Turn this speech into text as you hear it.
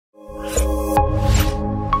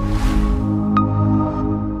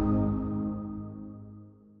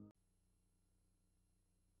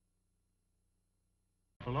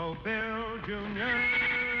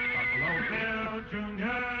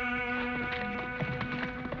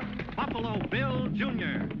Bill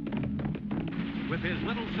Jr. with his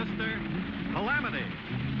little sister, Calamity.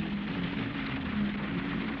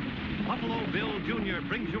 Buffalo Bill Jr.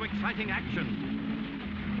 brings you exciting action,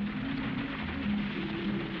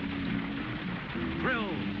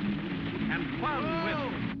 thrills, and fun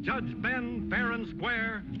with Judge Ben fair and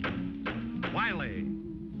square, Wiley.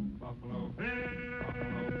 Buffalo Bill,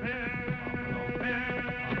 Buffalo Bill,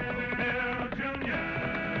 Jr.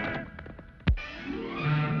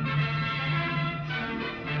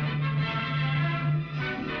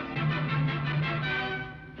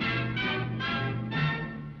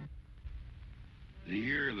 The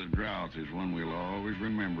year of the drought is one we'll always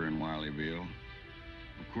remember in Wileyville.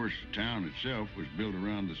 Of course, the town itself was built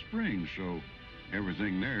around the spring, so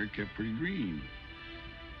everything there kept pretty green.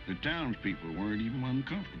 The townspeople weren't even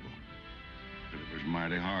uncomfortable, but it was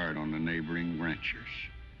mighty hard on the neighboring ranchers.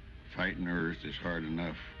 Fighting earth is hard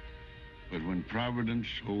enough, but when Providence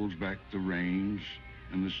holds back the rains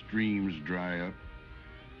and the streams dry up,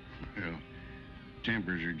 well,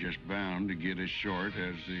 tempers are just bound to get as short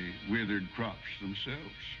as the withered crops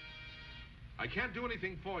themselves. I can't do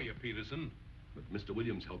anything for you, Peterson, but Mr.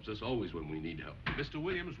 Williams helps us always when we need help. Mr.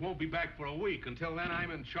 Williams won't be back for a week. Until then,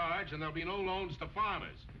 I'm in charge, and there'll be no loans to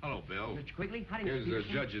farmers. Hello, Bill. Mr. Quigley, how do you... Here's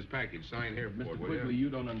the judge's package. Sign here, Mr. Quigley, you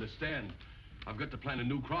don't understand. I've got to plant a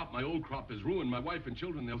new crop. My old crop is ruined. My wife and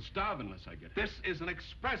children, they'll starve unless I get it. This is an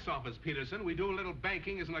express office, Peterson. We do a little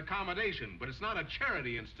banking as an accommodation, but it's not a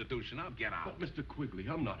charity institution. Now get out. But, Mr. Quigley,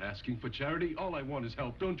 I'm not asking for charity. All I want is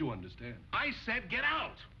help. Don't you understand? I said get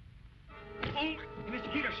out. Oh, hey,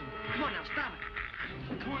 Mr. Peterson, come on now, stop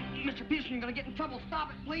it. Come on, Mr. Peterson, you're gonna get in trouble.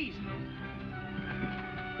 Stop it, please.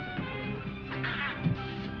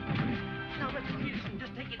 Now, Mr. Peterson,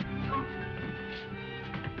 just take it.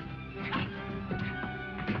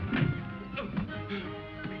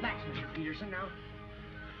 Relax, Mr. Peterson, now.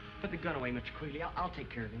 Put the gun away, Mr. Quigley. I'll take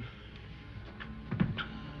care of him.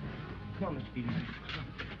 Come on, Mr. Peterson.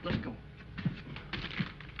 Let's go.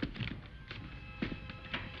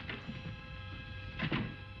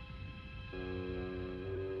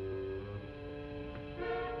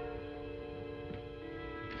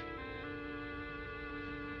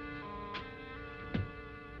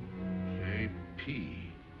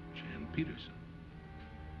 J.P. Jan Peterson.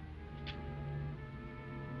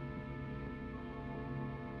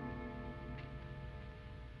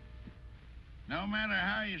 No matter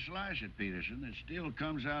how you slice it, Peterson, it still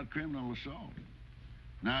comes out criminal assault.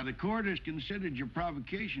 Now, the court has considered your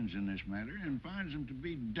provocations in this matter and finds them to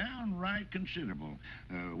be downright considerable.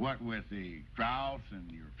 What with the drought and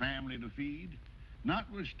your family to feed,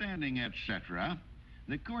 notwithstanding, etc.,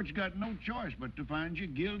 the court's got no choice but to find you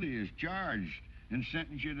guilty as charged and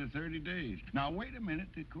sentence you to 30 days. Now, wait a minute.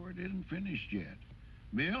 The court isn't finished yet.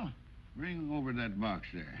 Bill, bring over that box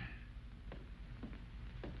there.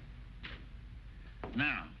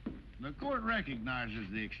 Now, the court recognizes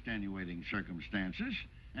the extenuating circumstances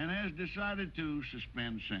and has decided to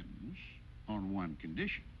suspend sentence on one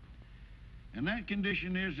condition. And that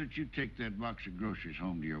condition is that you take that box of groceries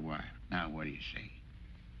home to your wife. Now, what do you say?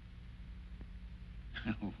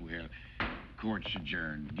 Oh, well, court's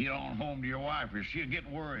adjourned. Get on home to your wife or she'll get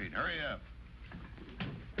worried. Hurry up.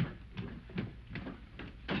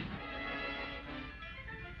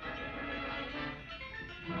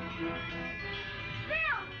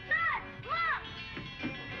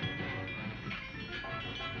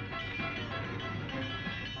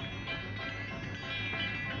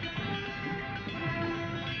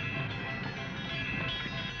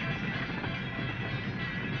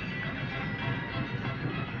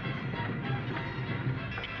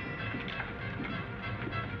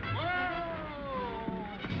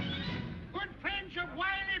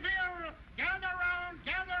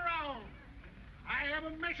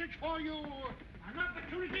 For you, an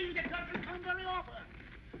opportunity that doesn't come very often.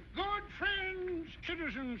 Good friends,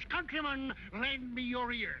 citizens, countrymen, lend me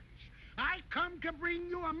your ears. I come to bring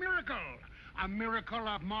you a miracle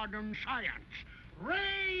of modern science.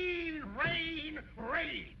 Rain, rain,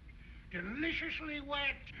 rain. Deliciously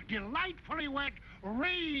wet, delightfully wet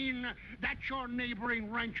rain that your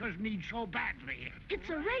neighboring ranchers need so badly. It's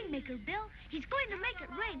a rainmaker, Bill. He's going to make it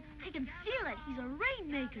rain. I can feel it. He's a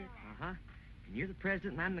rainmaker. Uh-huh. And you're the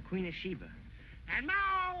president and I'm the Queen of Sheba. And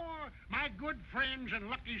now, my good friends and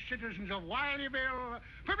lucky citizens of Wileyville,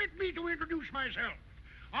 permit me to introduce myself.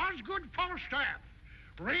 Osgood Falstaff,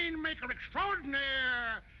 rainmaker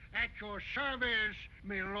extraordinaire, at your service,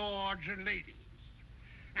 my lords and ladies.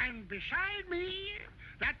 And beside me,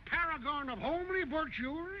 that paragon of homely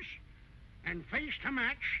virtues, and face to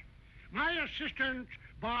match, my assistant,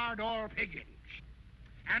 Bard Orr Piggins.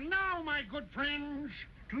 And now, my good friends,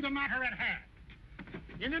 to the matter at hand.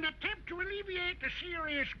 In an attempt to alleviate the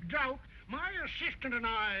serious drought, my assistant and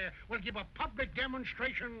I will give a public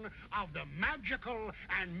demonstration of the magical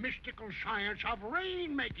and mystical science of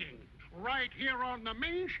rain-making right here on the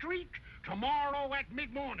main street tomorrow at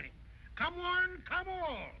mid-morning. Come one, come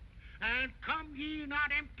all, and come ye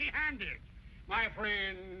not empty-handed. My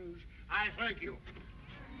friends, I thank you.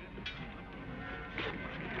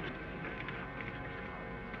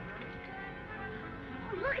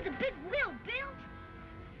 Oh, look at the big wheel, Bill.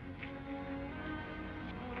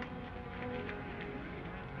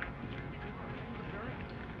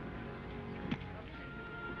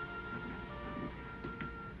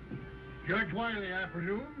 Judge Wiley, I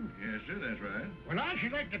presume? Yes, sir, that's right. Well, I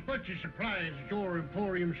should like to purchase supplies at your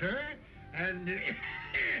emporium, sir, and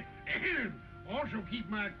also keep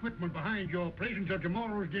my equipment behind your place until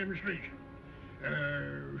tomorrow's demonstration.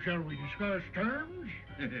 Shall we discuss terms?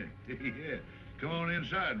 Yeah. Come on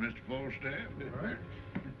inside, Mr. Falstaff. All right.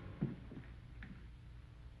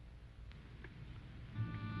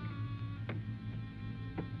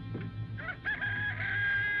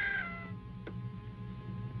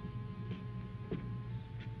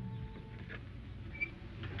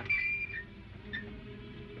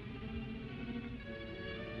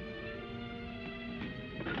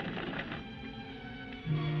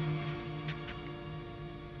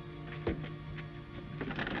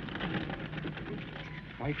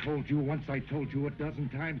 I told you once, I told you a dozen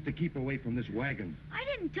times to keep away from this wagon. I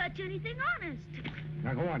didn't touch anything, honest.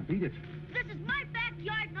 Now go on, beat it. This is my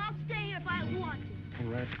backyard, and I'll stay here if I want to.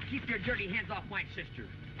 All right. Keep your dirty hands off my sister.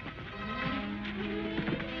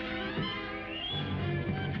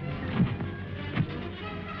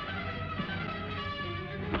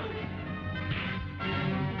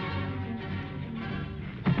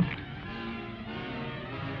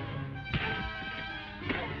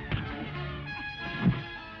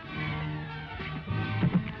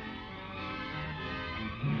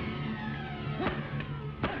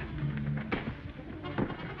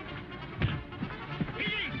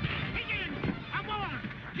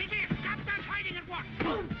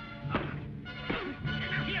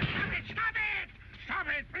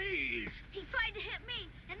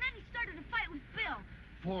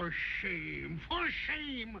 For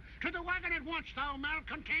shame! To the wagon at once, thou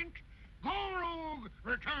malcontent! Go, rogue!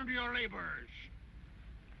 Return to your labors!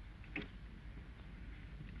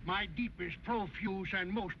 My deepest, profuse,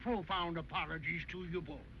 and most profound apologies to you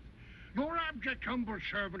both. Your abject, humble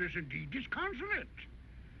servant is indeed disconsolate.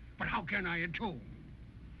 But how can I atone?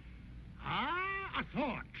 Ah, a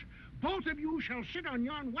thought. Both of you shall sit on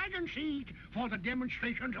yon wagon seat for the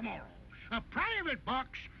demonstration tomorrow. A private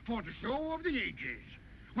box for the show of the ages.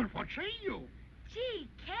 Well, what say you? Gee,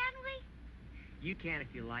 can we? You can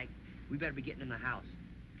if you like. We better be getting in the house.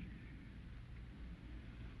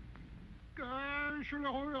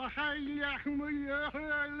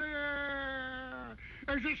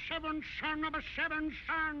 As the seventh son of a seventh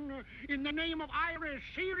son, in the name of Iris,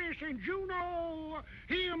 Sirius, and Juno,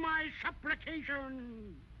 hear my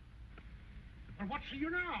supplication. And what see you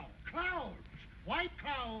now? Clouds, white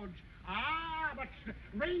clouds. Ah, but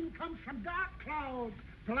rain comes from dark clouds,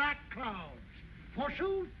 black clouds.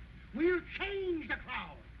 Forsooth, we'll change the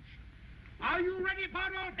clouds. Are you ready,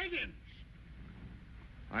 Bardolph Higgins?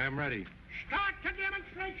 I am ready. Start the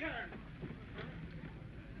demonstration.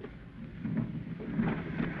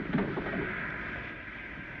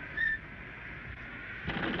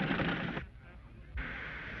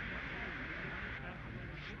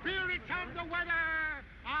 Spirits of the weather,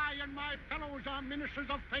 I and my fellows are ministers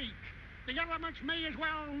of fate. The elements may as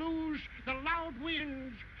well lose the loud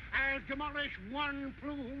winds as demolish one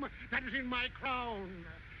plume that is in my crown.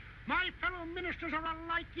 My fellow ministers are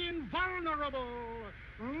alike invulnerable.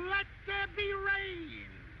 Let there be rain.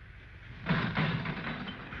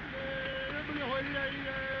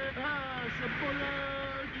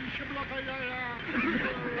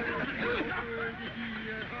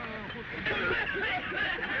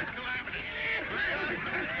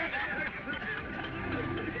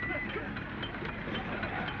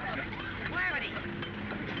 Calamity!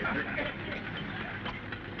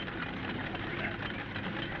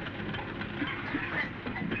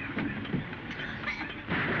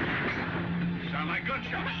 Sound like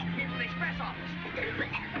gunshots. Came from the express office.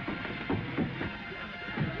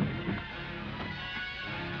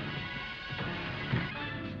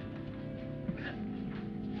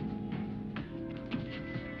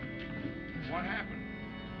 What happened?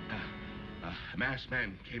 A masked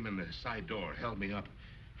man came in the side door, held me up,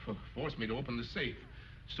 forced me to open the safe,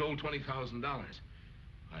 stole $20,000.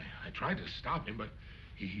 I tried to stop him, but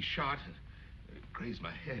he shot. grazed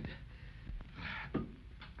my head.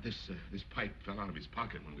 This pipe fell out of his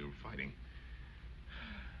pocket when we were fighting.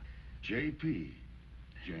 J.P.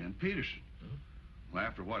 Jan Peterson. Huh? Well,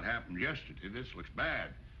 after what happened yesterday, this looks bad.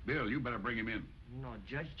 Bill, you better bring him in. No,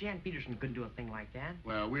 Judge, Jan Peterson couldn't do a thing like that.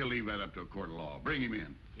 Well, we'll leave that up to a court of law. Bring him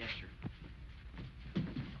in. Yes, sir.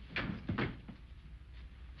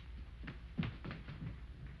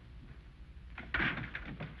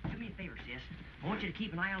 Do me a favor, sis. I want you to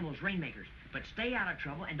keep an eye on those rainmakers, but stay out of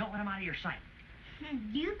trouble and don't let them out of your sight.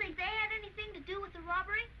 Do you think they had anything to do with the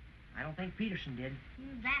robbery? I don't think Peterson did.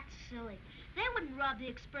 That's silly. They wouldn't rob the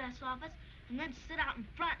express office and then sit out in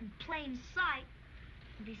front in plain sight.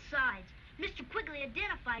 Besides, Mr. Quigley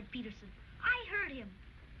identified Peterson. I heard him.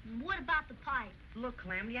 And what about the pipe? Look,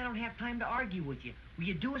 Calamity, I don't have time to argue with you. Will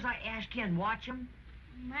you do as I ask you and watch him?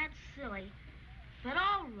 That's silly. But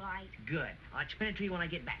all right. Good. I'll explain it to you when I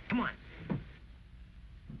get back. Come on.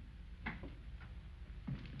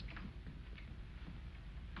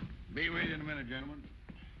 Be with you in a minute, gentlemen.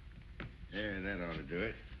 Yeah, that ought to do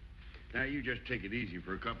it. Now, you just take it easy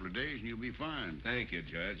for a couple of days and you'll be fine. Thank you,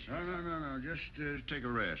 Judge. No. Just take a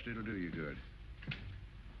rest. It'll do you good.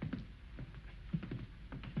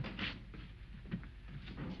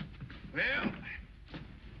 Well,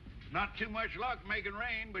 not too much luck making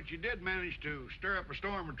rain, but you did manage to stir up a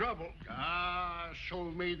storm of trouble. Ah, so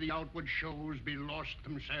may the outward shows be lost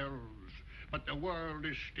themselves, but the world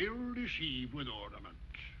is still deceived with ornament.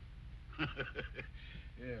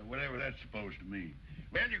 Yeah, whatever that's supposed to mean.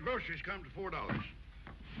 Well, your groceries come to $4.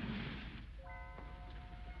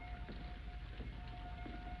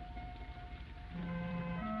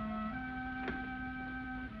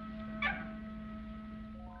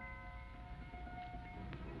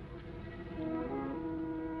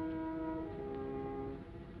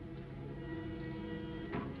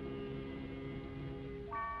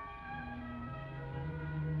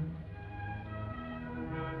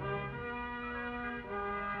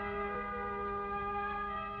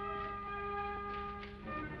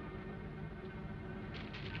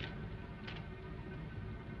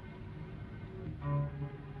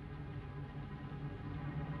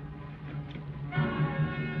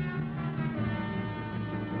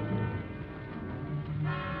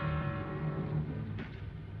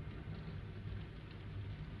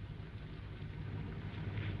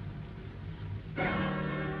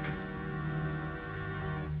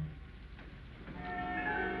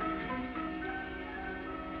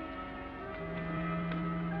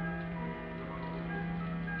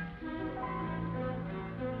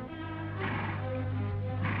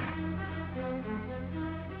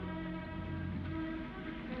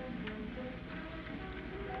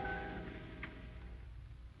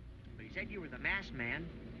 Said you were the masked man.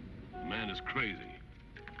 The man is crazy.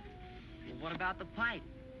 Well, what about the pipe?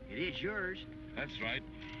 It is yours. That's right.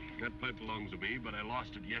 That pipe belongs to me, but I lost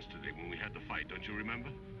it yesterday when we had the fight, don't you remember?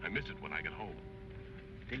 I miss it when I get home.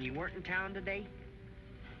 Then you weren't in town today?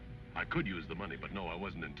 I could use the money, but no, I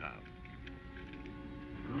wasn't in town.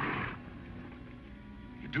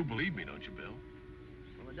 You do believe me, don't you, Bill?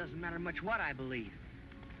 Well, it doesn't matter much what I believe.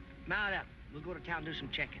 Mount up. We'll go to town and do some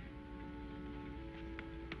checking.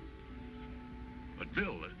 But,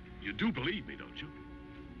 Bill, you do believe me, don't you?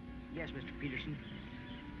 Yes, Mr. Peterson.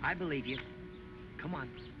 I believe you. Come on.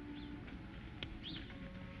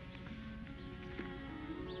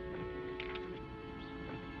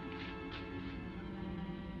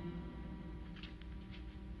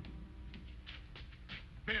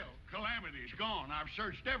 Bill, Calamity's gone. I've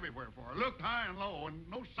searched everywhere for her. Looked high and low, and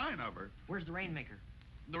no sign of her. Where's the rainmaker?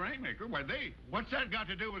 The rainmaker? Why, what's that got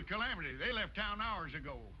to do with Calamity? They left town hours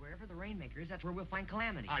ago. Wherever the rainmaker is, that's where we'll find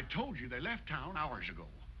Calamity. I told you they left town hours ago.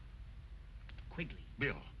 Quigley.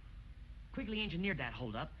 Bill. Quigley engineered that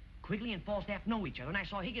holdup. Quigley and Falstaff know each other, and I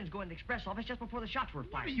saw Higgins go in the express office just before the shots were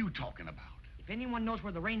What fired. are you talking about? If anyone knows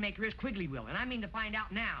where the rainmaker is, Quigley will, and I mean to find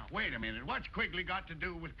out now. Wait a minute. What's Quigley got to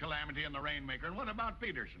do with Calamity and the rainmaker? And what about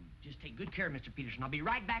Peterson? Just take good care, Mr. Peterson. I'll be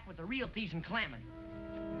right back with the real thieves and Calamity.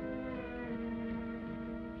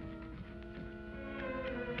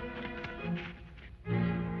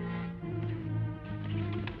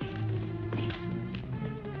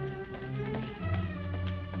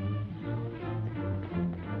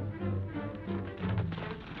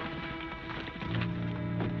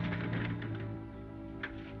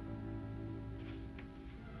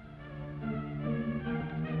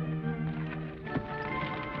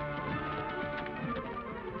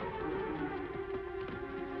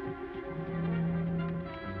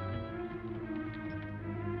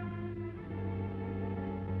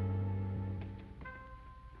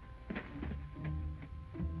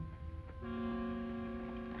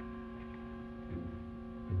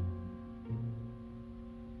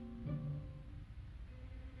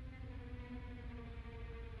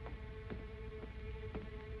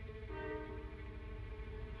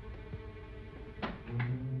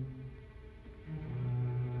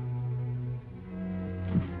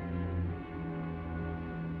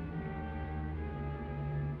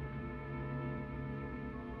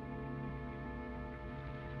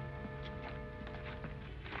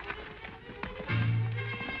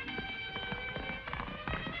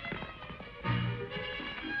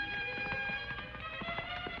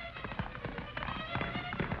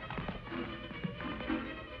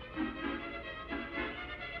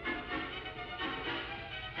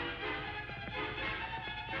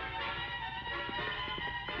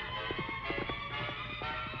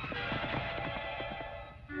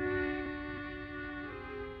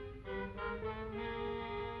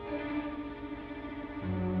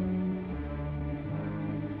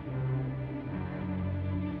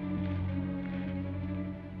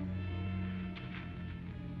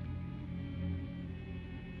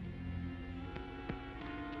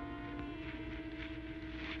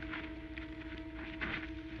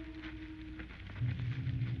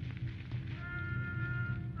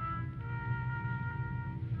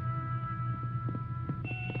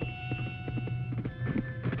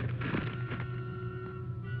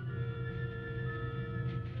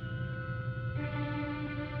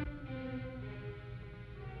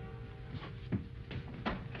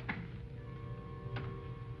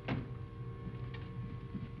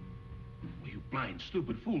 Blind,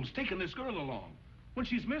 stupid fools taking this girl along. When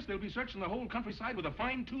she's missed, they'll be searching the whole countryside with a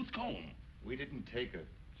fine-tooth comb. We didn't take her.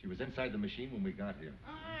 She was inside the machine when we got here.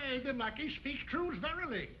 Aye, the lackey speaks truth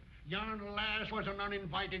verily. Yon lass was an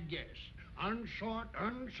uninvited guest, unsought,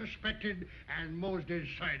 unsuspected, and most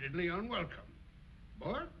decidedly unwelcome.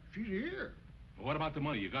 But she's here. Well, what about the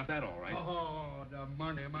money? You got that all right? Oh, the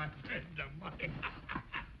money, my friend, the money.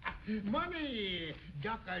 Money!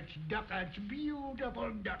 Ducats, ducats,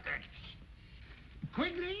 beautiful ducats.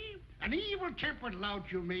 Quigley, an evil-tempered lout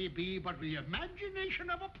you may be, but the imagination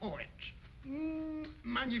of a poet.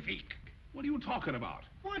 Magnifique. What are you talking about?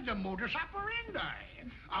 Why, the modus operandi.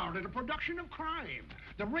 Our little production of crime.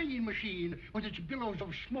 The rain machine with its billows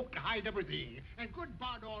of smoke to hide everything. And good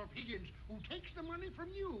Bardolph Higgins, who takes the money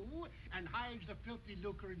from you and hides the filthy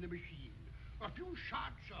lucre in the machine. A few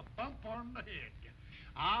shots, a bump on the head.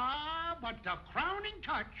 Ah, but the crowning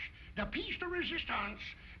touch, the piece de resistance,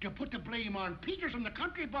 to put the blame on Peterson, the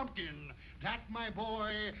country bumpkin. That, my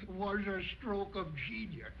boy, was a stroke of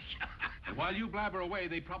genius. And while you blabber away,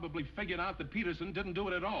 they probably figured out that Peterson didn't do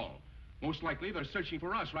it at all. Most likely, they're searching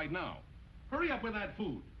for us right now. Hurry up with that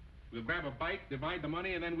food. We'll grab a bite, divide the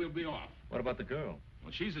money, and then we'll be off. What about the girl?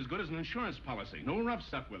 Well, she's as good as an insurance policy. No rough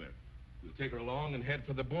stuff with her. We'll take her along and head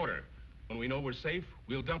for the border. When we know we're safe,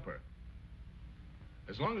 we'll dump her.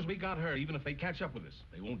 As long as we got her, even if they catch up with us,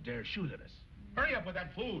 they won't dare shoot at us. Hurry up with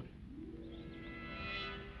that food.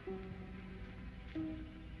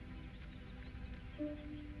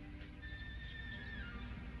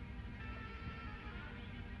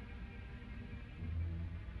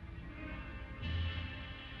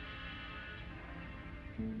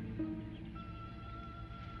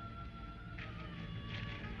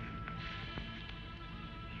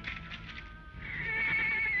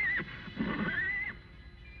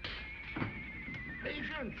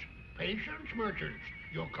 Patience, merchants.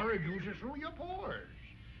 Your courage oozes through your pores.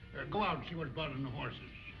 Go out and see what's bothering the horses.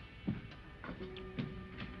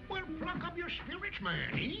 Well, pluck up your spirits,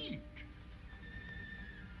 man. Eat.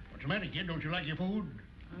 What's the matter, kid? Don't you like your food?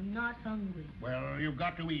 I'm not hungry. Well, you've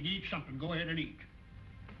got to eat. Eat something. Go ahead and eat.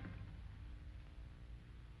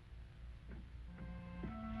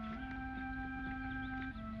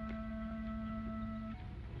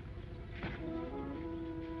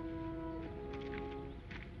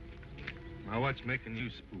 Now, what's making you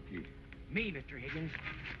spooky? Me, Mr. Higgins.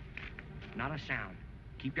 Not a sound.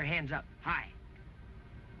 Keep your hands up, high.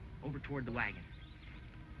 Over toward the wagon.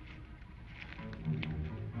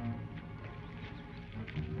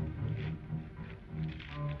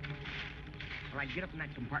 All right, get up in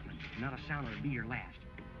that compartment. Not a sound or it'll be your last.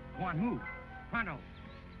 Go on, move. Pronto.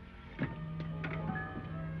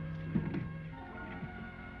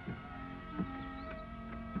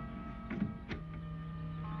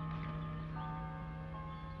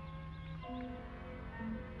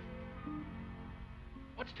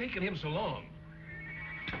 What's taking him so long?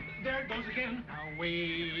 There it goes again. Now,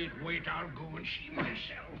 wait, I'll go and see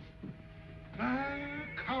myself.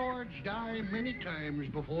 Cowards die many times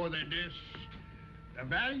before their deaths. The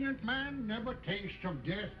valiant man never tastes of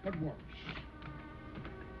death but once.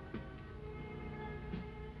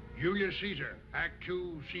 Julius Caesar, Act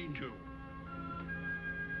 2, Scene 2.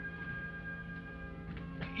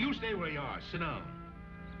 You stay where you are. Sit down.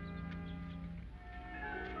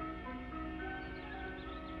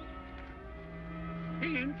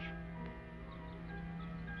 Higgins?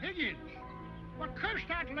 Higgins! Well, curse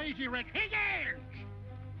that lazy wretch! Higgins!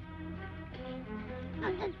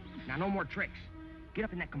 Now, no more tricks. Get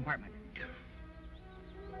up in that compartment.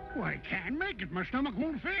 Oh, I can't make it. My stomach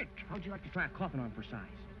won't fit. How'd you like to try a coffin on for size?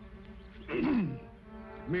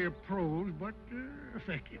 Mere prose, but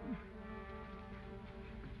effective.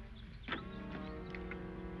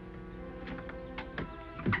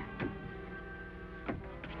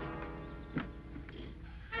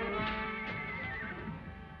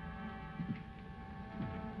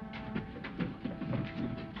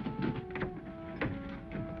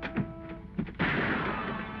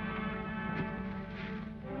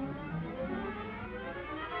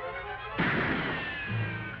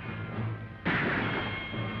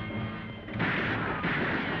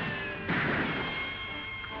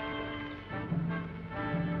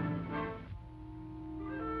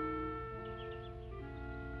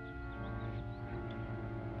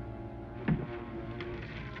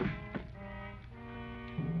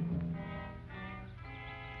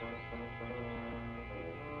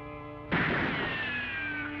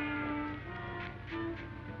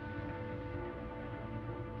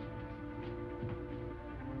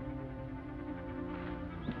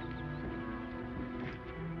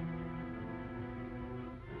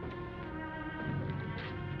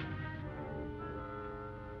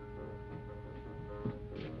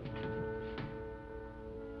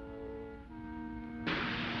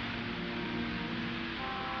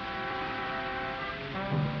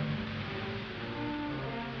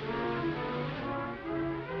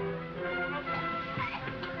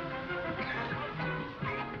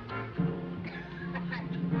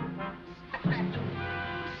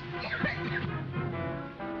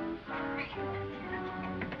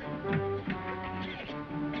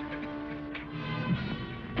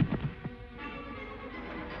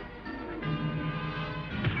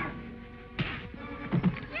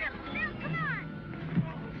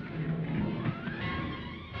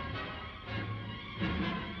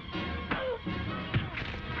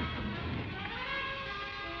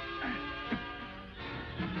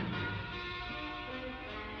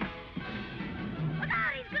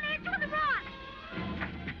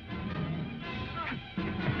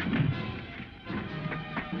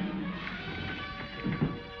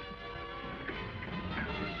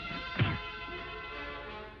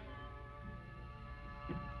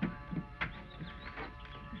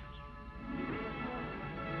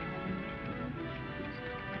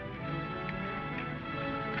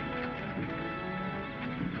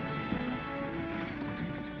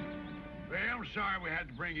 sorry we had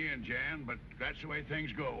to bring you in, Jan, but that's the way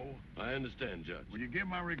things go. I understand, Judge. Will you give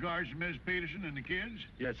my regards to Miss Peterson and the kids?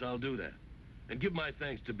 Yes, I'll do that. And give my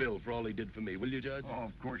thanks to Bill for all he did for me, will you, Judge? Oh,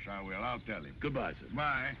 of course I will. I'll tell him. Goodbye, sir.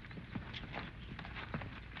 Bye.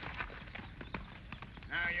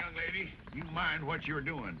 Now, young lady, you mind what you're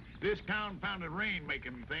doing. This confounded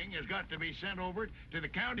rain-making thing has got to be sent over to the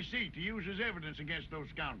county seat to use as evidence against those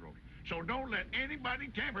scoundrels. So don't let anybody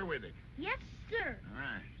tamper with it. Yes, sir. All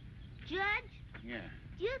right. Judge, Yeah.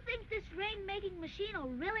 do you think this rain-making machine will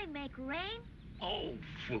really make rain? Oh,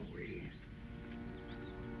 fooey.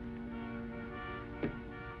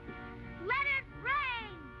 Let it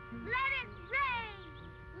rain! Let it rain!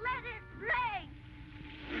 Let it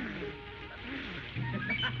rain!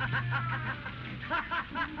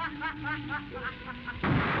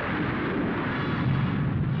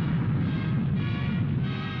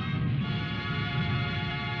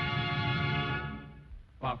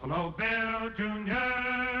 Buffalo Bill Jr.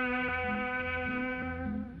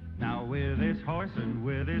 Now with his horse and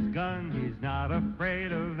with his gun, he's not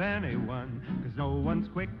afraid of anyone, 'cause no one's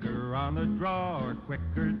quicker on the draw or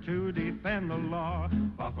quicker to defend the law.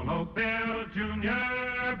 Buffalo Bill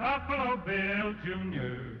Jr. Buffalo Bill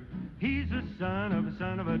Jr. He's the son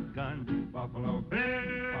of a gun. Buffalo Bill